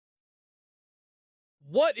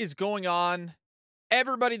What is going on?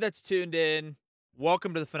 Everybody that's tuned in,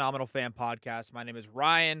 welcome to the Phenomenal Fan Podcast. My name is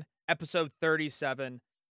Ryan, episode 37.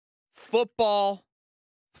 Football,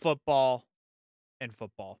 football, and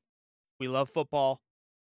football. We love football.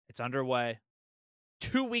 It's underway.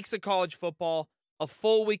 2 weeks of college football, a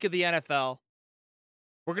full week of the NFL.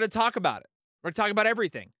 We're going to talk about it. We're going to talk about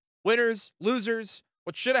everything. Winners, losers,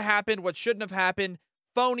 what should have happened, what shouldn't have happened,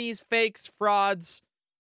 phonies, fakes, frauds,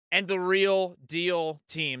 and the real deal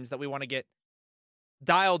teams that we want to get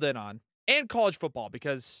dialed in on, and college football,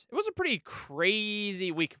 because it was a pretty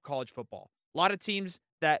crazy week of college football. A lot of teams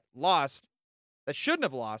that lost, that shouldn't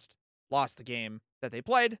have lost the game that they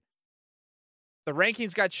played. The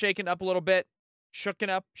rankings got shaken up a little bit. Shooken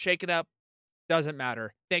up, shaken up. Doesn't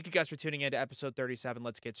matter. Thank you guys for tuning in to episode 37.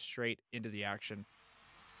 Let's get straight into the action.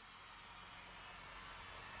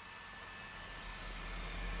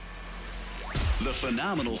 The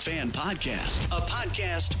Phenomenal Fan Podcast, a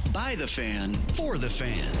podcast by the fan, for the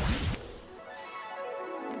fan.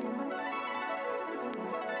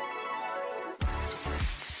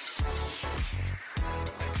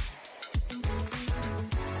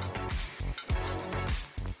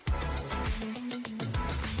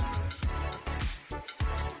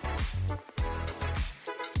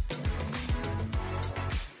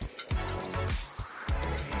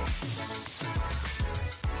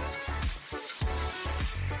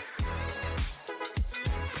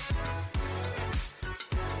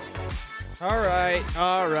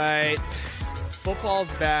 All right. Football's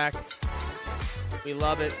back. We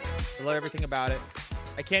love it. We love everything about it.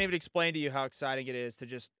 I can't even explain to you how exciting it is to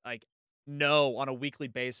just know on a weekly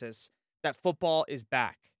basis that football is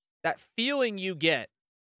back. That feeling you get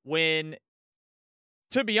when,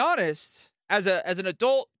 to be honest, as an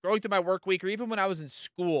adult going through my work week, or even when I was in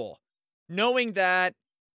school, knowing that,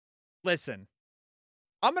 listen,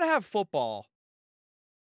 I'm going to have football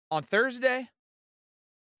on Thursday.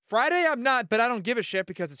 Friday, I'm not, but I don't give a shit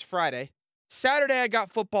because it's Friday. Saturday, I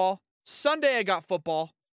got football. Sunday, I got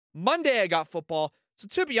football. Monday, I got football. So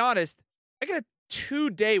to be honest, I got a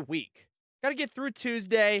 2-day week. Got to get through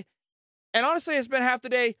Tuesday. And honestly, I spent half the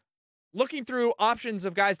day looking through options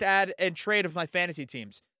of guys to add and trade of my fantasy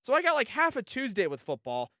teams. So I got like half a Tuesday with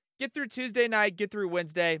football. Get through Tuesday night, get through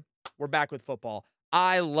Wednesday. We're back with football.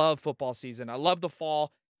 I love football season. I love the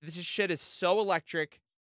fall. This shit is so electric.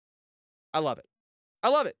 I love it. I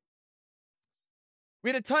love it. We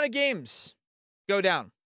had a ton of games go down,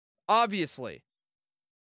 obviously.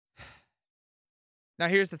 Now,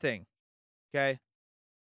 here's the thing, okay?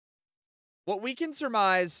 What we can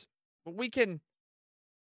surmise, what we can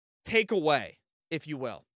take away, if you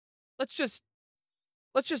will. Let's just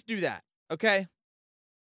do that, okay?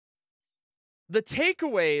 The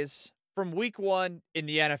takeaways from week 1 in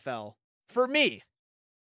the NFL, for me,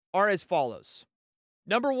 are as follows.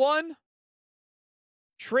 Number 1,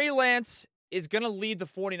 Trey Lance is going to lead the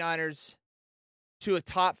 49ers to a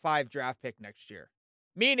top 5 draft pick next year,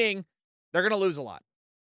 meaning they're going to lose a lot.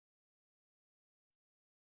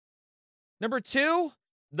 Number 2,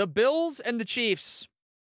 the Bills and the Chiefs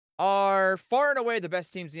are far and away the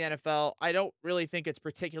best teams in the NFL. I don't really think it's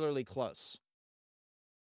particularly close.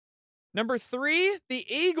 Number 3, the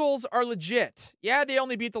Eagles are legit. Yeah, they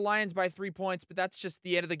only beat the Lions by 3 points, but that's just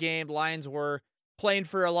the end of the game. Lions were playing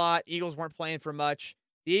for a lot. Eagles weren't playing for much.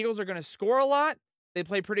 The Eagles are going to score a lot. They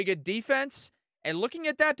play pretty good defense. And looking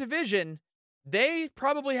at that division, they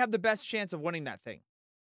probably have the best chance of winning that thing.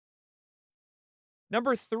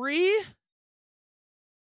 Number 3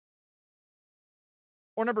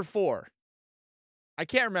 or number 4? I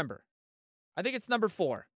can't remember. I think it's number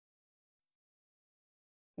 4.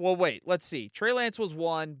 Well, wait, let's see. Trey Lance was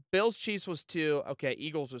 1. Bills Chiefs was 2. Okay,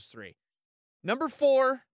 Eagles was 3. Number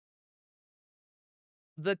 4,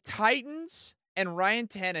 the Titans and Ryan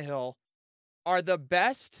Tannehill are the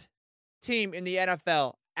best team in the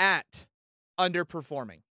NFL at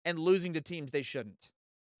underperforming and losing to teams they shouldn't.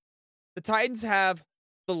 The Titans have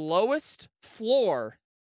the lowest floor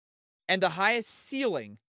and the highest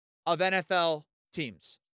ceiling of NFL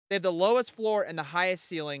teams. They have the lowest floor and the highest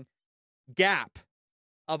ceiling gap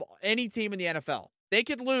of any team in the NFL. They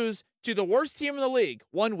could lose to the worst team in the league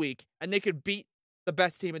one week, and they could beat the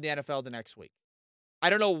best team in the NFL the next week. I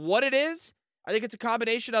don't know what it is. I think it's a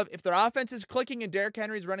combination of if their offense is clicking and Derrick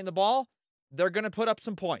Henry's running the ball, they're going to put up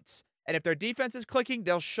some points. And if their defense is clicking,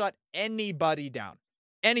 they'll shut anybody down.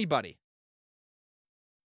 Anybody.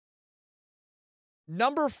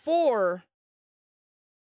 Number 4,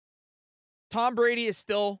 Tom Brady is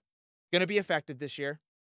still going to be effective this year.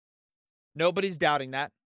 Nobody's doubting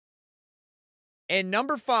that. And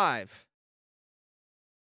number 5,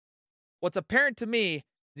 what's apparent to me is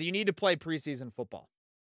that you need to play preseason football.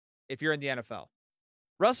 if you're in the NFL.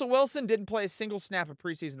 Russell Wilson didn't play a single snap of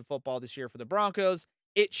preseason football this year for the Broncos.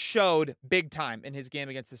 It showed big time in his game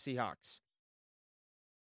against the Seahawks.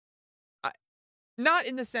 Not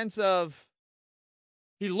in the sense of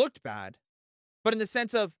he looked bad, but in the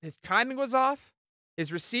sense of his timing was off.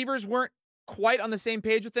 His receivers weren't quite on the same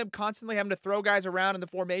page with him, constantly having to throw guys around in the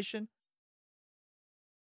formation.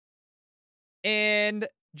 And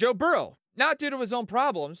Joe Burrow, not due to his own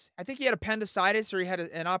problems. I think he had appendicitis or he had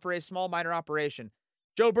a small minor operation.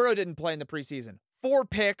 Joe Burrow didn't play in the preseason. 4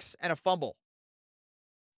 picks and a fumble.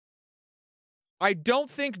 I don't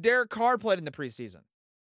think Derek Carr played in the preseason.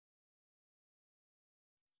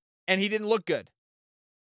 And he didn't look good.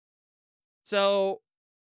 So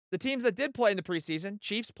the teams that did play in the preseason,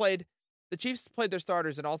 the Chiefs played their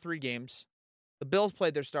starters in all 3 games. The Bills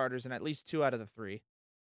played their starters in at least 2 out of the 3.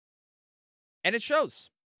 And it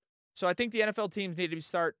shows. So I think the NFL teams need to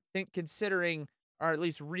start considering, or at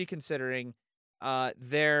least reconsidering,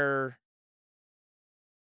 their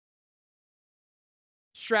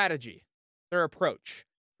strategy, their approach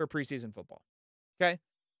for preseason football. Okay?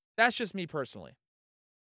 That's just me personally.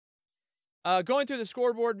 Going through the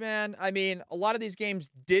scoreboard, man, I mean, a lot of these games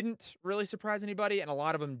didn't really surprise anybody, and a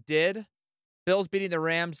lot of them did. Bills beating the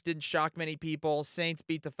Rams didn't shock many people. Saints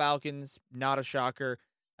beat the Falcons, not a shocker.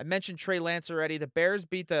 I mentioned Trey Lance already. The Bears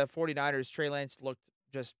beat the 49ers. Trey Lance looked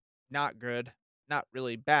just not good. Not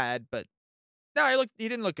really bad, but no, he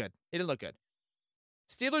didn't look good. He didn't look good.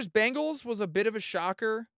 Steelers-Bengals was a bit of a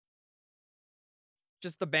shocker.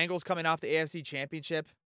 Just the Bengals coming off the AFC Championship,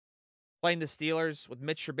 playing the Steelers with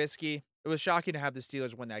Mitch Trubisky. It was shocking to have the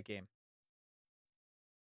Steelers win that game.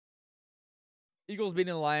 Eagles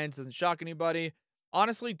beating the Lions doesn't shock anybody.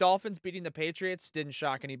 Honestly, Dolphins beating the Patriots didn't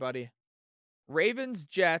shock anybody. Ravens,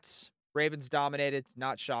 Jets. Ravens dominated,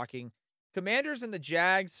 not shocking. Commanders and the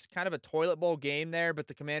Jags, kind of a toilet bowl game there, but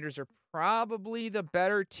the Commanders are probably the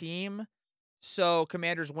better team. So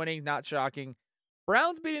Commanders winning, not shocking.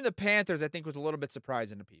 Browns beating the Panthers, I think, was a little bit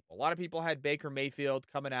surprising to people. A lot of people had Baker Mayfield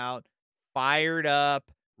coming out, fired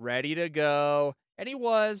up, ready to go. And he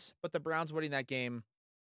was, but the Browns winning that game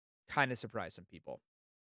kind of surprised some people.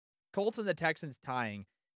 Colts and the Texans tying,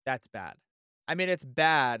 that's bad. I mean, it's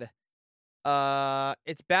bad.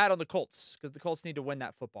 It's bad on the Colts because the Colts need to win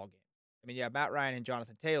that football game. I mean, you have Matt Ryan and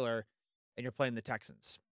Jonathan Taylor, and you're playing the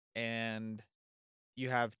Texans. And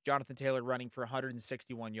you have Jonathan Taylor running for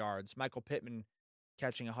 161 yards, Michael Pittman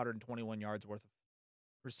catching 121 yards worth of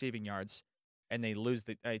receiving yards, and they lose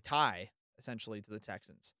a tie, essentially, to the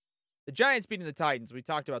Texans. The Giants beating the Titans. We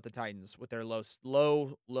talked about the Titans with their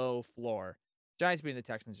low floor. Giants beating the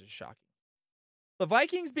Texans is shocking. The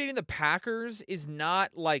Vikings beating the Packers is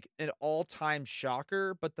not like an all-time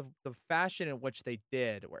shocker, but the fashion in which they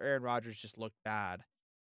did, where Aaron Rodgers just looked bad.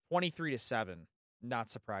 23-7, not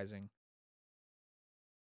surprising.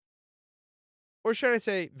 Or should I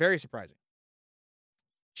say, very surprising.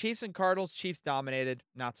 Chiefs and Cardinals, Chiefs dominated,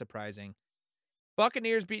 not surprising.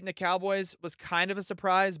 Buccaneers beating the Cowboys was kind of a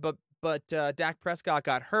surprise, but Dak Prescott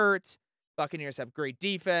got hurt. Buccaneers have great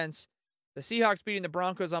defense. The Seahawks beating the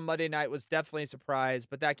Broncos on Monday night was definitely a surprise,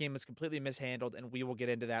 but that game was completely mishandled, and we will get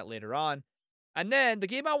into that later on. And then the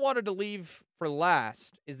game I wanted to leave for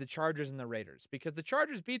last is the Chargers and the Raiders, because the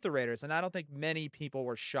Chargers beat the Raiders, and I don't think many people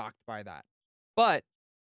were shocked by that. But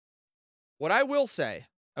what I will say,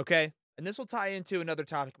 okay, and this will tie into another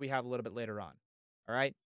topic we have a little bit later on, all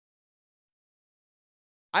right?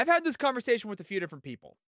 I've had this conversation with a few different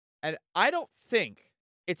people, and I don't think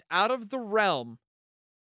it's out of the realm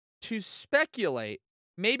to speculate,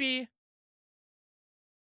 maybe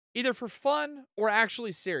either for fun or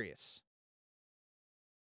actually serious,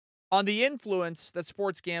 on the influence that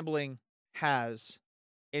sports gambling has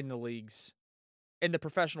in the leagues, in the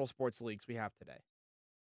professional sports leagues we have today.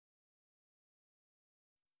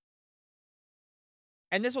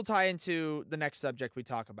 And this will tie into the next subject we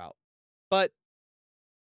talk about. But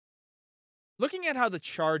looking at how the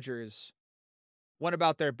Chargers went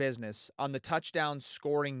about their business on the touchdown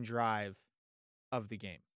scoring drive of the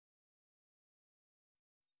game.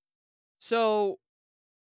 So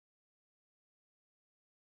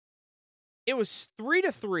it was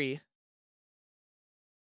 3-3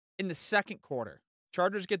 in the second quarter.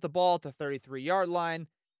 Chargers get the ball at the 33-yard line.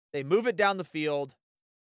 They move it down the field.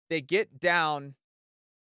 They get down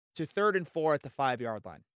to 3rd and 4 at the 5-yard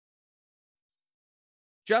line.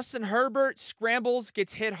 Justin Herbert scrambles,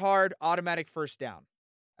 gets hit hard, automatic first down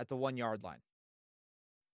at the 1-yard line.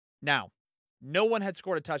 Now, no one had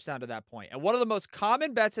scored a touchdown to that point. And one of the most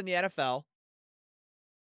common bets in the NFL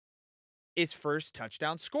is first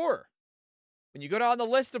touchdown scorer. When you go down the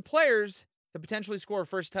list of players to potentially score a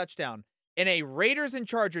first touchdown, in a Raiders and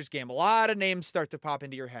Chargers game, a lot of names start to pop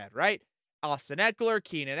into your head, right? Austin Eckler,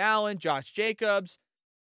 Keenan Allen, Josh Jacobs,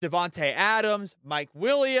 Devontae Adams, Mike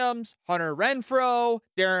Williams, Hunter Renfrow,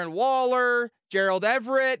 Darren Waller, Gerald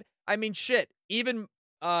Everett. I mean, shit. Even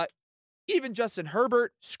Justin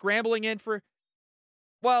Herbert scrambling in for,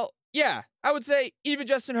 well, yeah, I would say even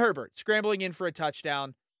Justin Herbert scrambling in for a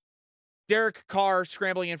touchdown. Derek Carr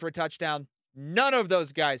scrambling in for a touchdown. None of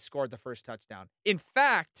those guys scored the first touchdown. In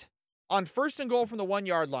fact, on 1st and goal from the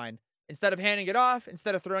 1-yard line, instead of handing it off,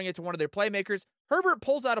 instead of throwing it to one of their playmakers, Herbert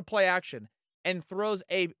pulls out a play action and throws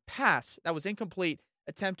a pass that was incomplete,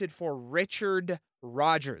 attempted for Richard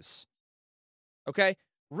Rodgers. Okay?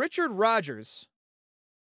 Richard Rodgers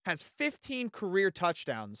has 15 career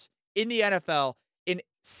touchdowns in the NFL in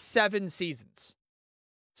 7 seasons.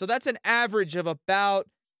 So that's an average of about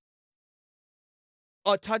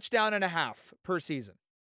a touchdown and a half per season.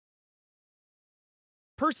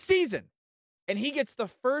 Per season. And he gets the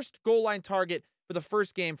first goal line target for the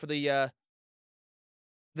first game for the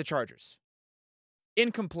Chargers.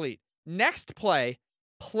 Incomplete. Next play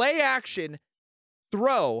action,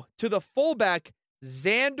 throw to the fullback,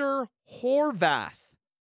 Xander Horvath.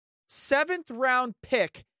 7th round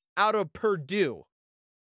pick out of Purdue.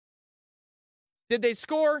 Did they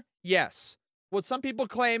score? Yes. Would some people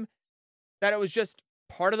claim that it was just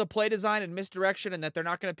part of the play design and misdirection and that they're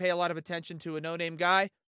not going to pay a lot of attention to a no-name guy?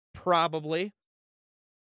 Probably.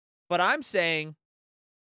 But I'm saying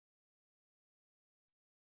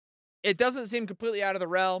it doesn't seem completely out of the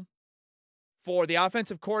realm for the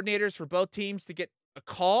offensive coordinators for both teams to get a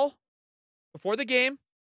call before the game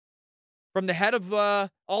from the head of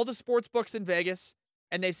all the sports books in Vegas,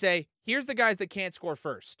 and they say, here's the guys that can't score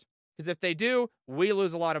first. Because if they do, we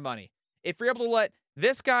lose a lot of money. If you're able to let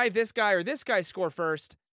this guy, or this guy score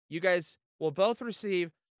first, you guys will both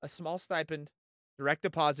receive a small stipend, direct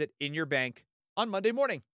deposit in your bank on Monday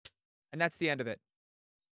morning. And that's the end of it.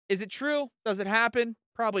 Is it true? Does it happen?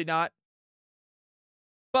 Probably not.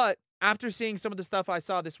 But after seeing some of the stuff I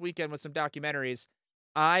saw this weekend with some documentaries,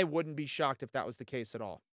 I wouldn't be shocked if that was the case at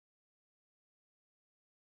all.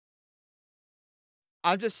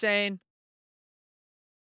 I'm just saying,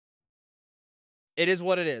 it is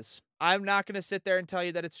what it is. I'm not going to sit there and tell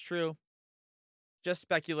you that it's true. Just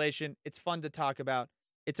speculation. It's fun to talk about.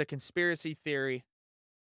 It's a conspiracy theory.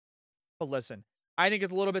 But listen, I think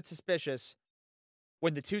it's a little bit suspicious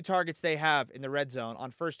when the 2 targets they have in the red zone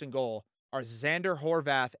on 1st and goal are Xander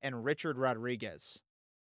Horvath and Richard Rodriguez.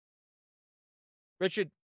 Richard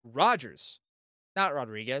Rodgers, not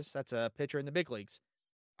Rodriguez. That's a pitcher in the big leagues.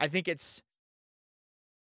 I don't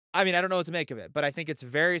know what to make of it, but I think it's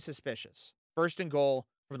very suspicious. 1st and goal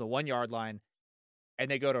from the 1-yard line,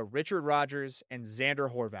 and they go to Richard Rodgers and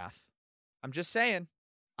Xander Horvath. I'm just saying.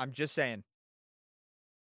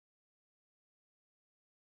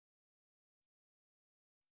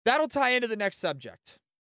 That'll tie into the next subject.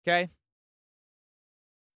 Okay?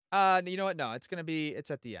 You know what? No, it's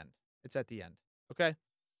at the end. It's at the end. Okay?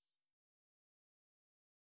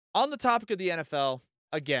 On the topic of the NFL,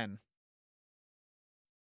 again,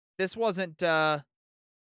 this wasn't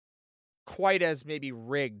quite as maybe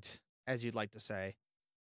rigged as you'd like to say.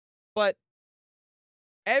 But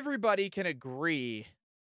everybody can agree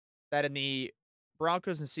that in the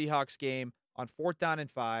Broncos and Seahawks game on 4th down and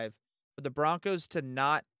 5, for the Broncos to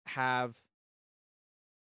not have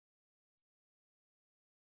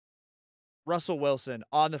Russell Wilson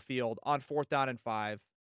on the field on 4th down and 5,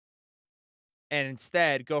 and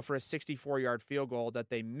instead go for a 64-yard field goal that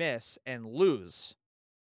they miss and lose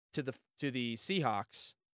to the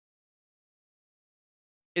Seahawks,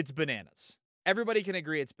 it's bananas. Everybody can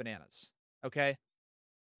agree it's bananas, okay?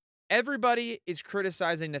 Everybody is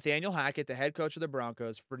criticizing Nathaniel Hackett, the head coach of the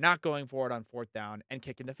Broncos, for not going for it on 4th down and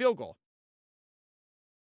kicking the field goal.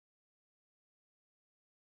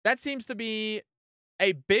 That seems to be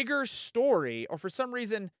a bigger story, or for some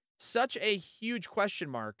reason, such a huge question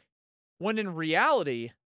mark, when in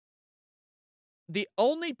reality, the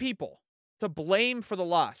only people to blame for the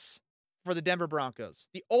loss for the Denver Broncos,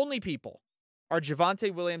 the only people, are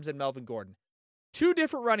Javonte Williams and Melvin Gordon. 2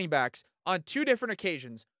 different running backs on 2 different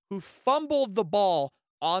occasions who fumbled the ball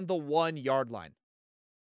on the 1-yard line,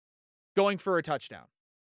 going for a touchdown.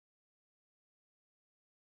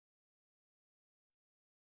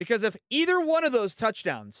 Because if either one of those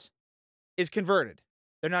touchdowns is converted,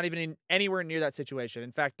 they're not even anywhere near that situation.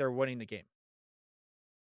 In fact, they're winning the game.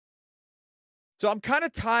 So I'm kind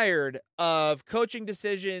of tired of coaching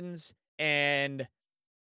decisions and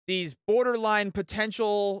these borderline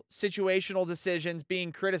potential situational decisions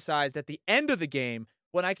being criticized at the end of the game,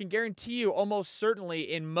 when I can guarantee you almost certainly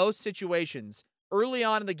in most situations early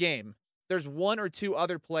on in the game, there's one or two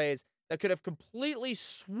other plays that could have completely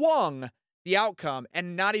swung the outcome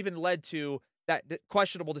and not even led to that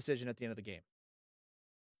questionable decision at the end of the game.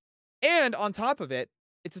 And on top of it,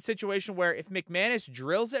 it's a situation where if McManus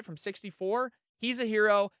drills it from 64, he's a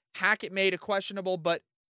hero. Hackett made a questionable but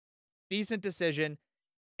decent decision,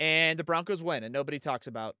 and the Broncos win, and nobody talks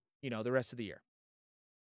about, the rest of the year.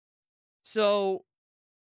 So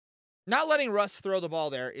not letting Russ throw the ball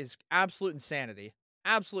there is absolute insanity.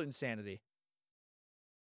 Absolute insanity.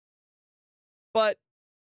 But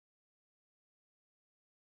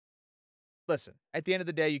listen, at the end of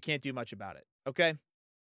the day, you can't do much about it, okay?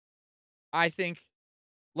 I think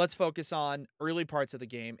let's focus on early parts of the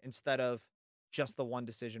game instead of just the one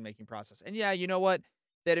decision-making process. And yeah, you know what?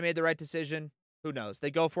 They'd have made the right decision. Who knows? They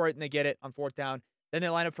go for it and they get it on fourth down. Then they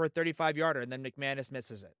line up for a 35-yarder and then McManus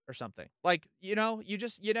misses it or something. Like, you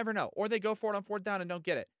never know. Or they go for it on fourth down and don't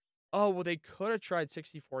get it. Oh, well, they could have tried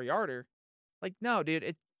 64-yarder. Like, no, dude,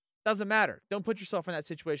 it doesn't matter. Don't put yourself in that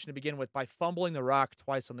situation to begin with by fumbling the rock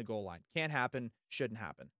twice on the goal line. Can't happen, shouldn't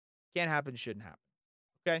happen. Can't happen, shouldn't happen.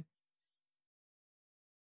 Okay?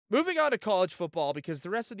 Moving on to college football, because the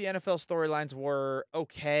rest of the NFL storylines were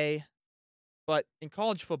okay. But in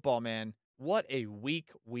college football, man, what a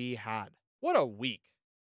week we had. What a week.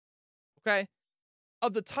 Okay?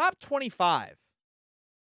 Of the top 25,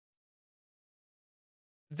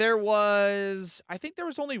 I think there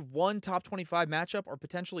was only one top 25 matchup, or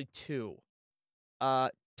potentially two.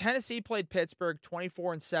 Tennessee played Pittsburgh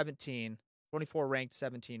 24-17, 24 ranked,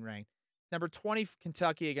 17 ranked. Number 20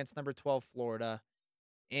 Kentucky against number 12 Florida,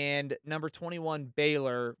 and number 21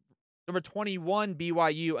 BYU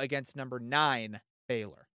against number 9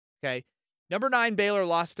 Baylor. Okay? Number 9 Baylor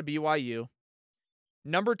lost to BYU.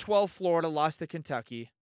 Number 12 Florida lost to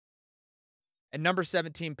Kentucky. And number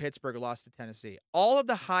 17 Pittsburgh lost to Tennessee. All of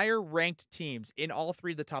the higher ranked teams in all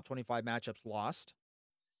three of the top 25 matchups lost.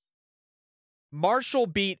 Marshall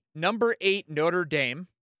beat number 8 Notre Dame.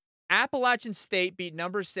 Appalachian State beat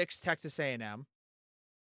number 6 Texas A&M.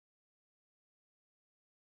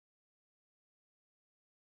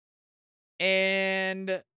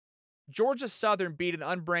 And Georgia Southern beat an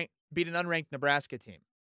unranked Nebraska team.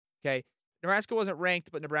 Okay, Nebraska wasn't ranked,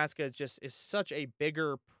 but Nebraska is such a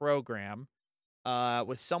bigger program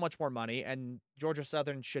with so much more money, and Georgia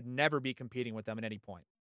Southern should never be competing with them at any point.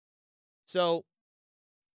 So,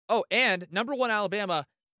 and number 1 Alabama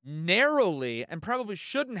narrowly, and probably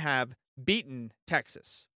shouldn't have, beaten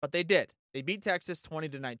Texas, but they did. They beat Texas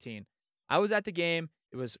 20-19. I was at the game.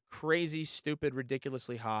 It was crazy, stupid,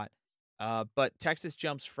 ridiculously hot. But Texas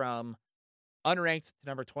jumps from unranked to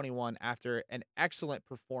number 21 after an excellent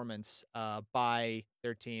performance by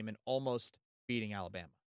their team and almost beating Alabama.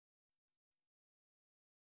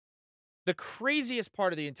 The craziest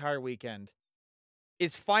part of the entire weekend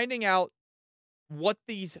is finding out what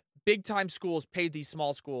these big-time schools paid these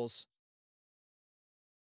small schools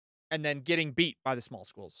and then getting beat by the small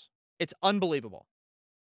schools. It's unbelievable.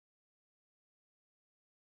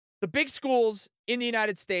 The big schools in the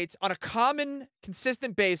United States, on a common,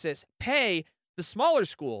 consistent basis, pay the smaller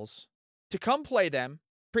schools to come play them,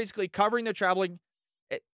 basically covering their traveling.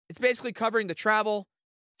 It's basically covering the travel,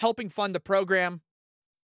 helping fund the program,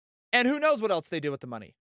 and who knows what else they do with the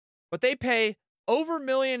money. But they pay over $1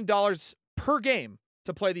 million per game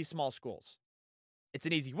to play these small schools. It's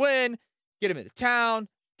an easy win. Get them into town.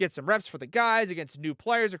 Get some reps for the guys against new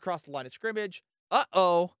players across the line of scrimmage.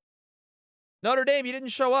 Uh-oh. Notre Dame, you didn't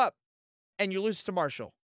show up, and you lose to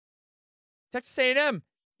Marshall. Texas A&M,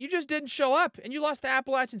 you just didn't show up, and you lost to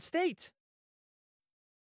Appalachian State.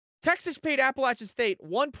 Texas paid Appalachian State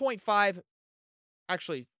 1.5.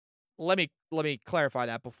 Actually, let me clarify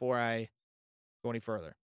that before I go any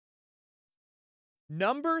further.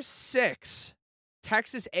 Number 6,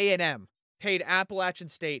 Texas A&M paid Appalachian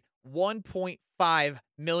State $1.5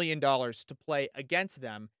 million to play against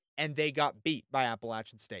them, and they got beat by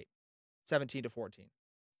Appalachian State, 17-14.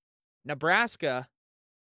 Nebraska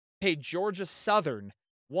paid Georgia Southern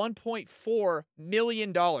 $1.4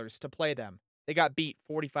 million to play them. They got beat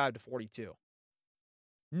 45-42.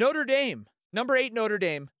 Notre Dame, number 8 Notre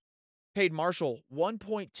Dame, paid Marshall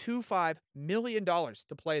 $1.25 million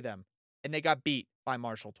to play them, and they got beat by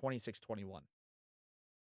Marshall 26-21.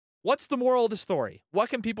 What's the moral of the story? What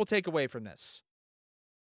can people take away from this?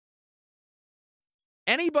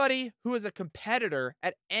 Anybody who is a competitor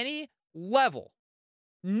at any level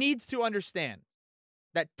needs to understand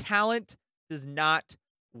that talent does not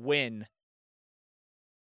win.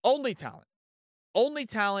 Only talent. Only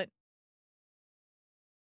talent.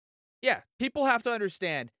 Yeah, people have to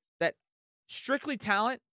understand that strictly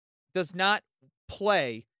talent does not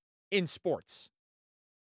play in sports.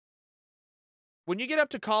 when you get up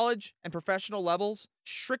to college and professional levels,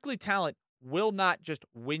 strictly talent will not just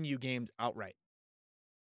win you games outright.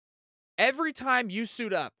 Every time you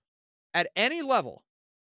suit up at any level,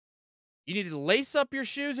 you need to lace up your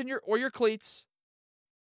shoes and your cleats.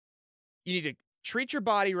 You need to treat your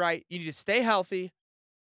body right. You need to stay healthy.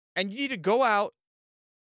 And you need to go out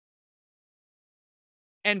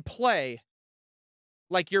and play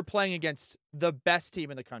like you're playing against the best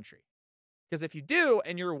team in the country. Because if you do,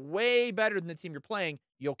 and you're way better than the team you're playing,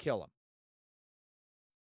 you'll kill them.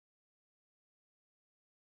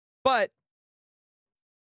 But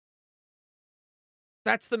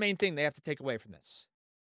that's the main thing they have to take away from this.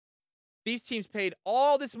 These teams paid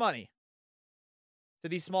all this money to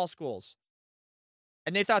these small schools,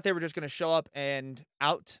 and they thought they were just going to show up and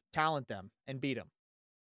out-talent them and beat them.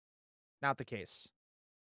 Not the case.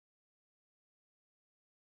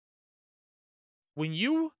 When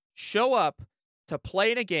you show up to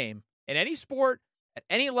play in a game, in any sport, at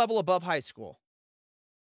any level above high school,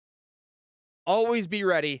 always be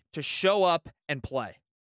ready to show up and play.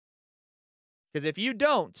 Because if you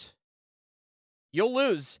don't, you'll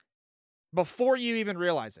lose before you even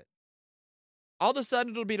realize it. All of a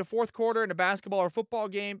sudden, it'll be the fourth quarter in a basketball or football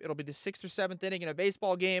game. It'll be the 6th or 7th inning in a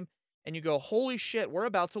baseball game. And you go, holy shit, we're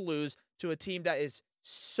about to lose to a team that is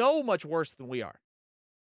so much worse than we are.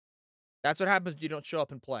 That's what happens when you don't show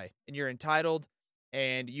up and play. And you're entitled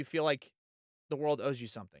and you feel like the world owes you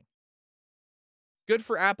something. Good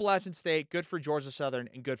for Appalachian State, good for Georgia Southern,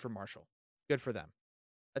 and good for Marshall. Good for them.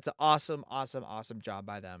 That's an awesome, awesome, awesome job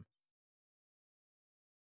by them.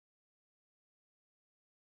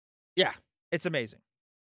 Yeah, it's amazing.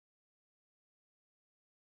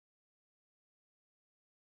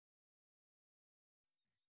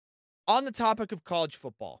 On the topic of college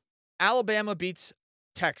football, Alabama beats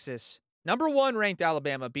Texas. Number 1 ranked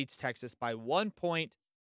Alabama beats Texas by 1 point.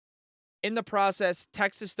 In the process,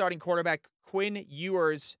 Texas starting quarterback Quinn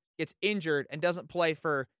Ewers gets injured and doesn't play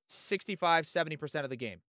for 65-70% of the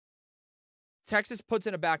game. Texas puts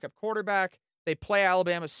in a backup quarterback. They play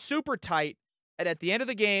Alabama super tight. And at the end of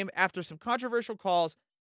the game, after some controversial calls,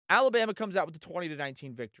 Alabama comes out with the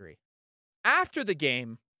 20-19 victory. After the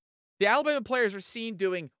game, the Alabama players are seen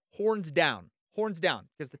doing horns down,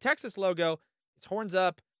 because the Texas logo is horns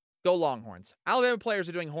up, go Longhorns. Alabama players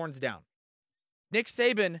are doing horns down. Nick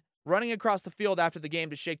Saban, running across the field after the game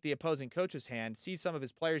to shake the opposing coach's hand, sees some of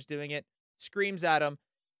his players doing it, screams at him,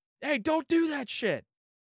 hey, don't do that shit.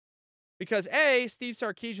 Because A, Steve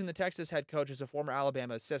Sarkisian, the Texas head coach, is a former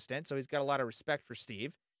Alabama assistant, so he's got a lot of respect for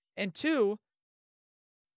Steve. And 2,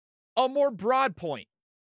 a more broad point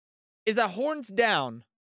is that horns down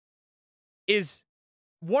is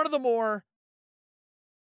one of the more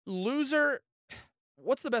loser.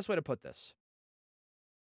 What's the best way to put this?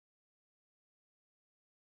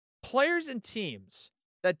 Players and teams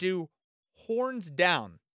that do horns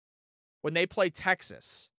down when they play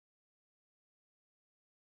Texas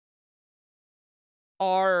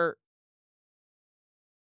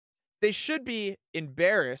they should be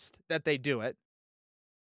embarrassed that they do it,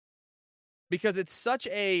 because it's such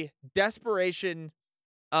a desperation,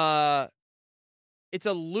 it's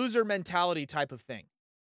a loser mentality type of thing.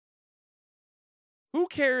 Who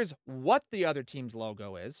cares what the other team's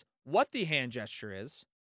logo is, what the hand gesture is?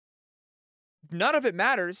 None of it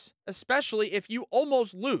matters, especially if you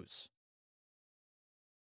almost lose.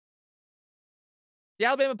 The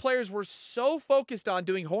Alabama players were so focused on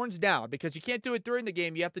doing horns down, because you can't do it during the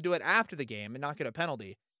game, you have to do it after the game and not get a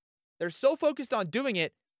penalty. They're so focused on doing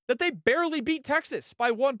it that they barely beat Texas by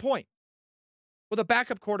 1 point with a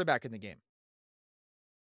backup quarterback in the game.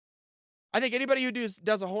 I think anybody who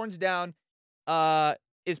does a horns down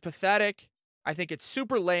is pathetic. I think it's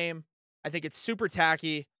super lame. I think it's super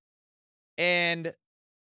tacky. And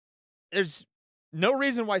there's no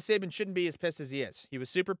reason why Saban shouldn't be as pissed as he is. He was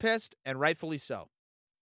super pissed, and rightfully so.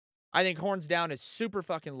 I think horns down is super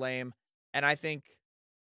fucking lame. And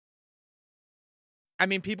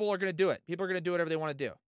people are going to do it. People are going to do whatever they want to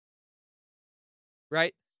do.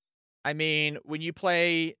 Right? I mean, when you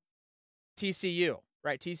play TCU,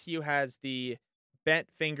 right? TCU has the bent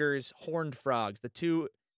fingers, horned frogs, the 2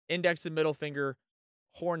 index and middle finger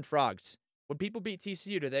horned frogs. When people beat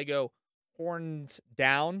TCU, do they go horns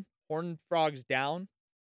down, horned frogs down?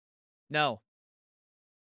 No.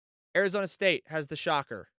 Arizona State has the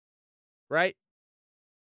shocker, right?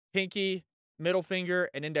 Pinky, middle finger,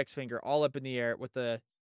 and index finger all up in the air with the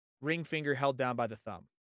ring finger held down by the thumb.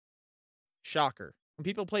 Shocker. When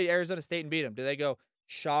people play Arizona State and beat them, do they go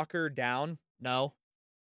shocker down? No.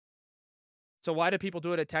 So why do people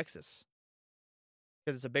do it at Texas?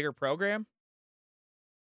 Because it's a bigger program?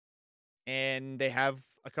 and they have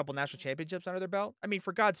a couple national championships under their belt. I mean,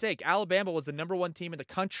 for God's sake, Alabama was the number 1 team in the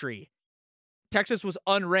country. Texas was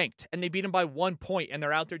unranked, and they beat them by 1 point, and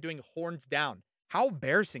they're out there doing horns down. How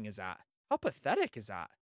embarrassing is that? How pathetic is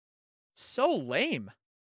that? So lame.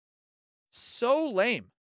 So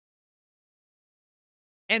lame.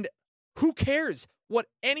 And who cares what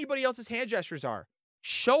anybody else's hand gestures are?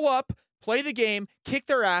 Show up, play the game, kick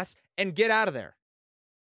their ass, and get out of there.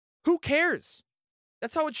 Who cares?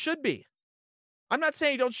 That's how it should be. I'm not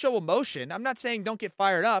saying don't show emotion. I'm not saying don't get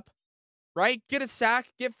fired up, right? Get a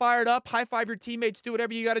sack, get fired up, high five your teammates, do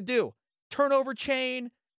whatever you got to do. Turnover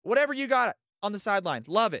chain, whatever you got on the sideline.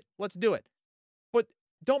 Love it. Let's do it. But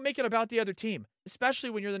don't make it about the other team, especially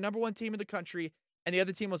when you're the number 1 team in the country and the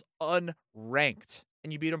other team was unranked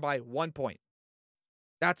and you beat them by 1 point.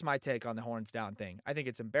 That's my take on the horns down thing. I think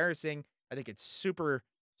it's embarrassing. I think it's super,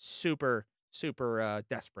 super, super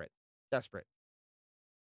desperate. Desperate.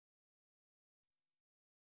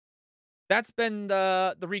 That's been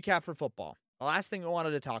the recap for football. The last thing I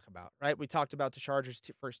wanted to talk about, right? We talked about the Chargers'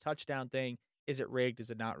 first touchdown thing. Is it rigged?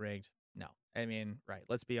 Is it not rigged? No. I mean, right.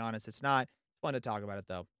 Let's be honest. It's not. It's fun to talk about it,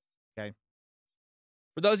 though. Okay.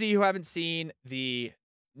 For those of you who haven't seen the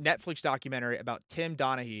Netflix documentary about Tim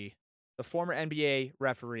Donaghy, the former NBA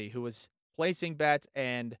referee who was placing bets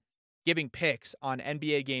and giving picks on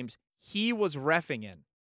NBA games he was reffing in,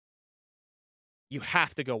 you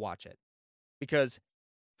have to go watch it. Because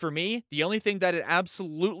for me, the only thing that it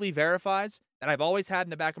absolutely verifies that I've always had in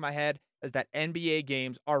the back of my head is that NBA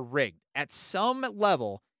games are rigged at some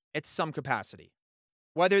level, at some capacity.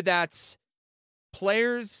 Whether that's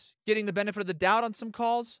players getting the benefit of the doubt on some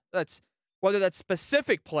calls, whether that's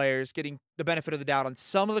specific players getting the benefit of the doubt on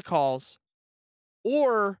some of the calls,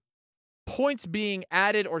 or points being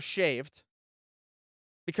added or shaved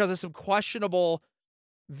because of some questionable,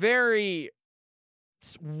 very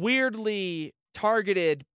weirdly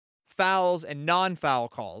targeted fouls and non-foul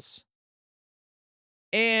calls,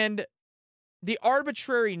 and the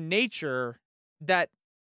arbitrary nature that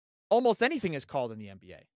almost anything is called in the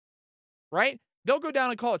NBA, right? They'll go down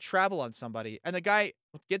and call a travel on somebody, and the guy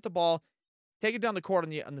will get the ball, take it down the court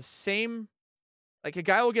on the same, like a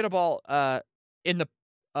guy will get a ball in the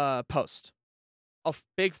post, a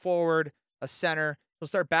big forward, a center. He'll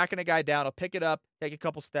start backing a guy down. He'll pick it up, take a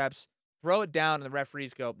couple steps, throw it down, and the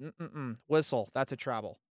referees go, whistle, that's a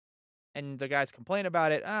travel. And the guys complain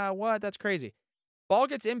about it. What? That's crazy. Ball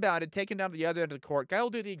gets inbounded, taken down to the other end of the court. Guy will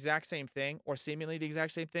do the exact same thing, or seemingly the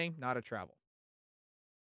exact same thing, not a travel.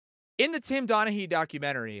 In the Tim Donaghy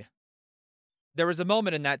documentary, there was a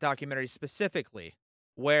moment in that documentary specifically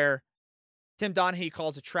where Tim Donaghy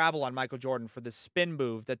calls a travel on Michael Jordan for the spin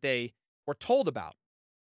move that they were told about.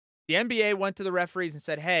 The NBA went to the referees and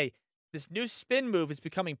said, hey, this new spin move is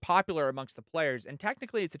becoming popular amongst the players, and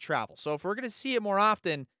technically it's a travel. So if we're going to see it more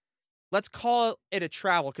often, let's call it a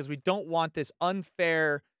travel because we don't want this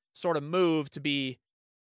unfair sort of move to be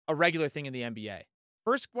a regular thing in the NBA.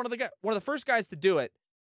 One of the first guys to do it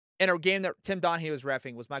in a game that Tim Donaghy was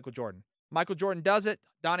reffing was Michael Jordan. Michael Jordan does it.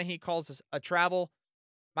 Donaghy calls this a travel.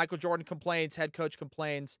 Michael Jordan complains. Head coach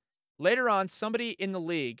complains. Later on, somebody in the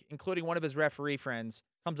league, including one of his referee friends,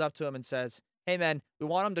 comes up to him and says, hey, man, we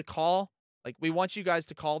want him to call. Like, we want you guys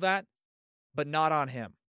to call that, but not on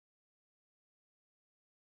him.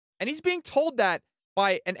 And he's being told that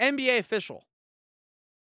by an NBA official.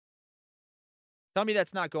 Tell me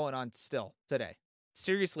that's not going on still today.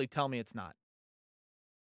 Seriously, tell me it's not.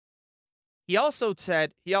 He also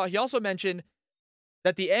said, he also mentioned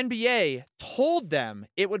that the NBA told them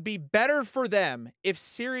it would be better for them if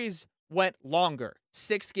series went longer,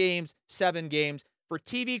 6 games, 7 games, for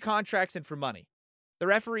TV contracts and for money. The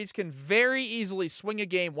referees can very easily swing a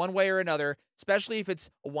game one way or another, especially if it's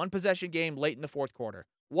a one-possession game late in the fourth quarter.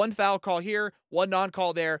 One foul call here, one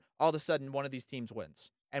non-call there, all of a sudden one of these teams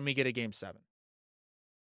wins, and we get a game 7.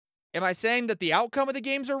 Am I saying that the outcome of the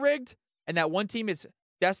games are rigged and that one team is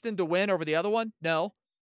destined to win over the other one? No.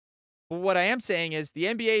 But what I am saying is the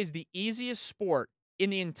NBA is the easiest sport in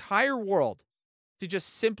the entire world to just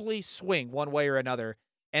simply swing one way or another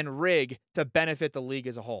and rig to benefit the league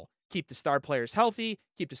as a whole. Keep the star players healthy,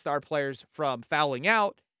 keep the star players from fouling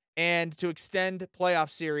out, and to extend playoff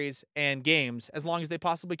series and games as long as they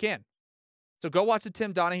possibly can. So go watch the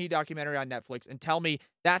Tim Donaghy documentary on Netflix and tell me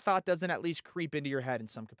that thought doesn't at least creep into your head in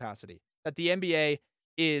some capacity, that the NBA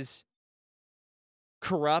is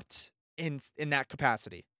corrupt in that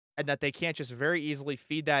capacity, and that they can't just very easily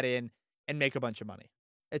feed that in and make a bunch of money.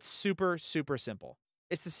 It's super, super simple.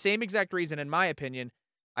 It's the same exact reason, in my opinion.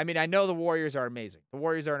 I mean, I know the Warriors are amazing. The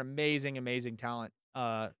Warriors are an amazing, amazing talent.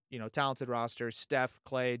 Talented roster. Steph,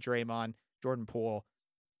 Clay, Draymond, Jordan Poole.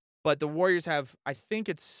 But the Warriors have, I think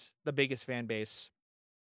it's the biggest fan base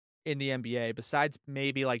in the NBA, besides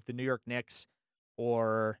maybe like the New York Knicks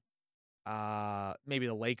or maybe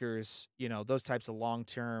the Lakers, those types of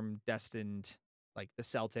long-term destined, like the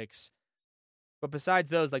Celtics. But besides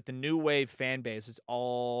those, like the new wave fan base is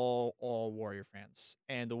all Warrior fans.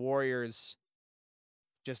 And the Warriors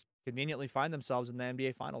just conveniently find themselves in the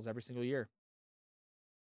NBA Finals every single year.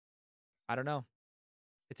 I don't know.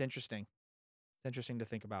 It's interesting. It's interesting to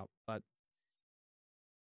think about. But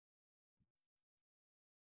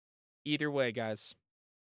either way, guys,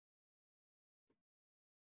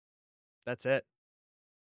 that's it.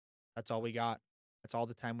 That's all we got. That's all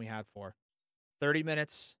the time we had for 30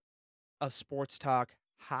 minutes of sports talk,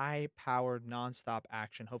 high-powered, nonstop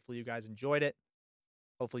action. Hopefully you guys enjoyed it.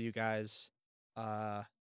 Hopefully you guys will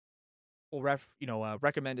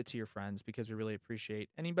recommend it to your friends, because we really appreciate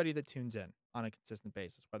anybody that tunes in on a consistent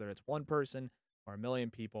basis, whether it's one person or a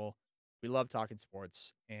million people. We love talking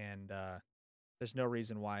sports, and there's no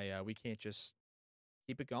reason why we can't just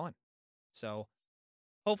keep it going. So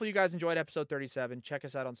hopefully you guys enjoyed episode 37. Check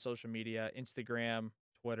us out on social media, Instagram,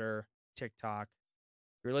 Twitter, TikTok.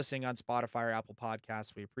 If you're listening on Spotify or Apple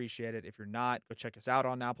Podcasts, we appreciate it. If you're not, go check us out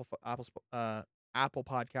on Apple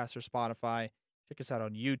Podcasts or Spotify. Check us out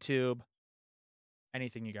on YouTube.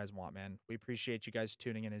 Anything you guys want, man. We appreciate you guys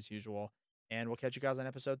tuning in as usual. And we'll catch you guys on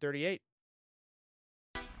episode 38.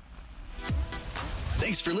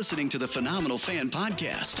 Thanks for listening to the Phenomenal Fan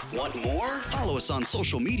Podcast. Want more? Follow us on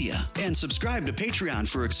social media and subscribe to Patreon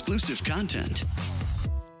for exclusive content.